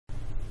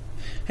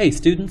Hey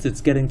students,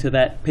 it's getting to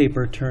that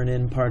paper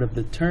turn-in part of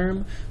the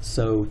term,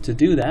 so to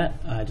do that,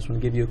 I just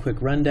want to give you a quick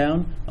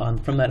rundown.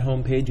 From that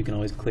home page, you can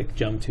always click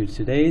Jump to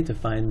Today to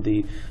find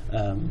the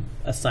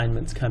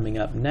assignments coming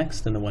up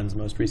next and the ones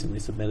most recently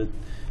submitted.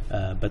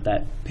 But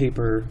that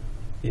paper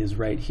is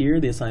right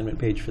here, the assignment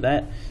page for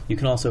that. You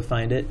can also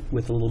find it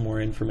with a little more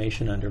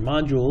information under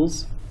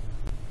Modules.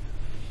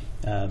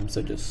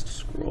 So just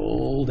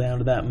scroll down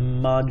to that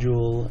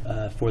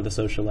module for the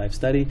social life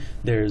study.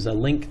 There's a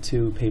link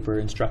to paper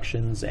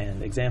instructions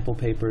and example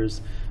papers.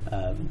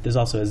 There's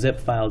also a zip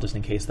file just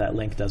in case that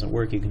link doesn't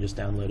work. You can just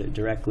download it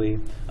directly.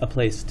 A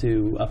place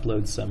to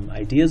upload some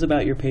ideas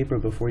about your paper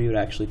before you would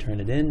actually turn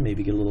it in,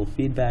 maybe get a little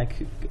feedback,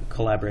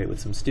 collaborate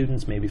with some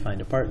students, maybe find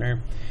a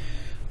partner.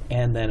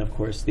 And then of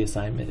course the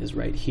assignment is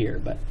right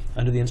here. But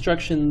under the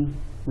instruction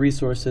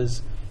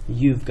resources,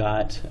 you've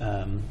got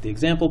the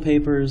example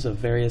papers of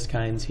various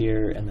kinds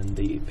here, and then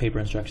the paper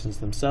instructions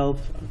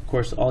themselves. Of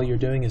course, all you're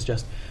doing is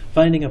just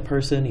finding a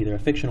person, either a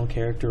fictional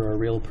character or a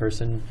real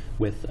person,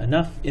 with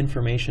enough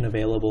information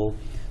available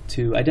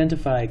to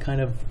identify kind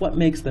of what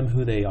makes them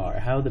who they are,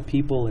 how the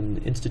people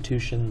and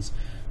institutions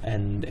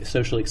and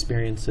social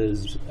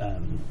experiences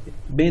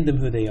made them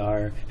who they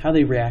are, how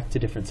they react to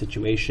different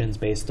situations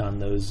based on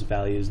those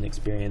values and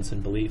experience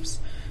and beliefs,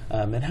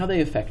 and how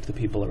they affect the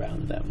people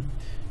around them.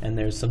 And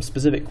there's some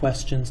specific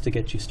questions to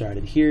get you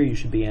started here. You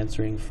should be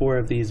answering 4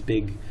 of these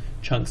big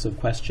chunks of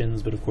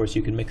questions, but of course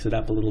you can mix it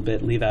up a little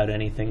bit, leave out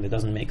anything that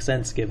doesn't make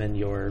sense given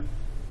your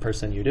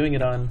person you're doing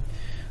it on,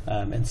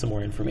 and some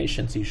more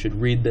information. So you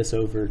should read this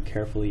over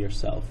carefully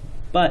yourself.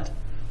 But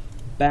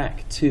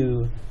back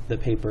to the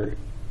paper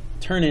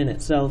turn-in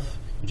itself,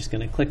 you're just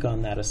going to click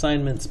on that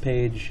assignments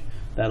page.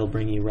 That'll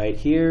bring you right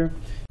here.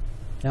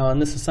 Now on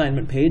this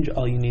assignment page,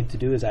 all you need to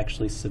do is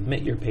actually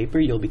submit your paper.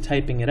 You'll be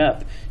typing it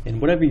up in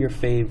whatever your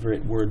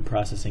favorite word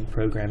processing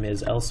program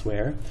is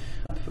elsewhere.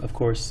 Of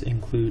course,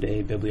 include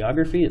a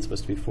bibliography. It's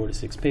supposed to be 4 to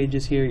 6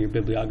 pages here. Your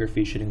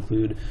bibliography should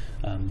include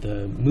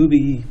the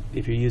movie,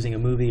 if you're using a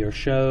movie or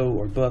show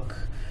or book,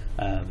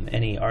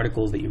 any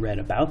articles that you read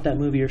about that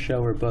movie or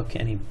show or book,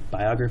 any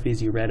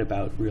biographies you read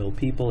about real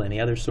people, any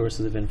other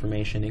sources of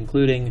information,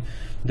 including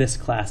this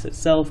class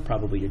itself,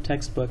 probably your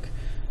textbook.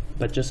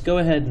 But just go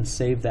ahead and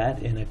save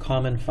that in a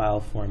common file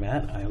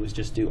format. I always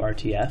just do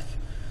RTF,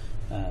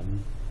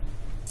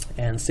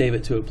 and save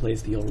it to a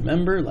place that you'll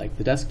remember, like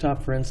the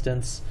desktop, for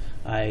instance.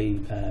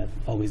 I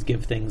always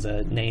give things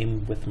a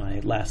name with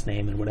my last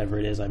name and whatever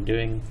it is I'm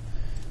doing.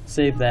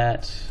 Save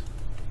that.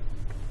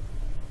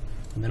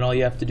 And then all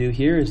you have to do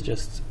here is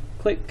just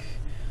click,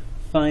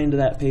 find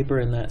that paper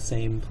in that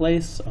same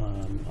place,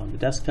 on the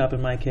desktop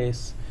in my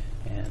case,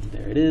 and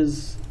there it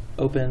is,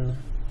 open.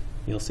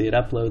 You'll see it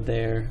upload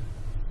there.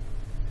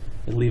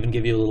 It'll even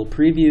give you a little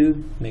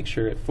preview, make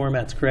sure it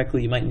formats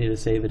correctly. You might need to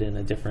save it in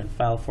a different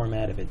file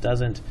format if it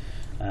doesn't,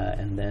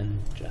 and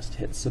then just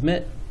hit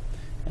submit.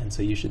 And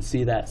so you should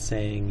see that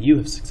saying you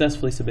have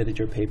successfully submitted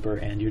your paper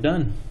and you're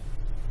done.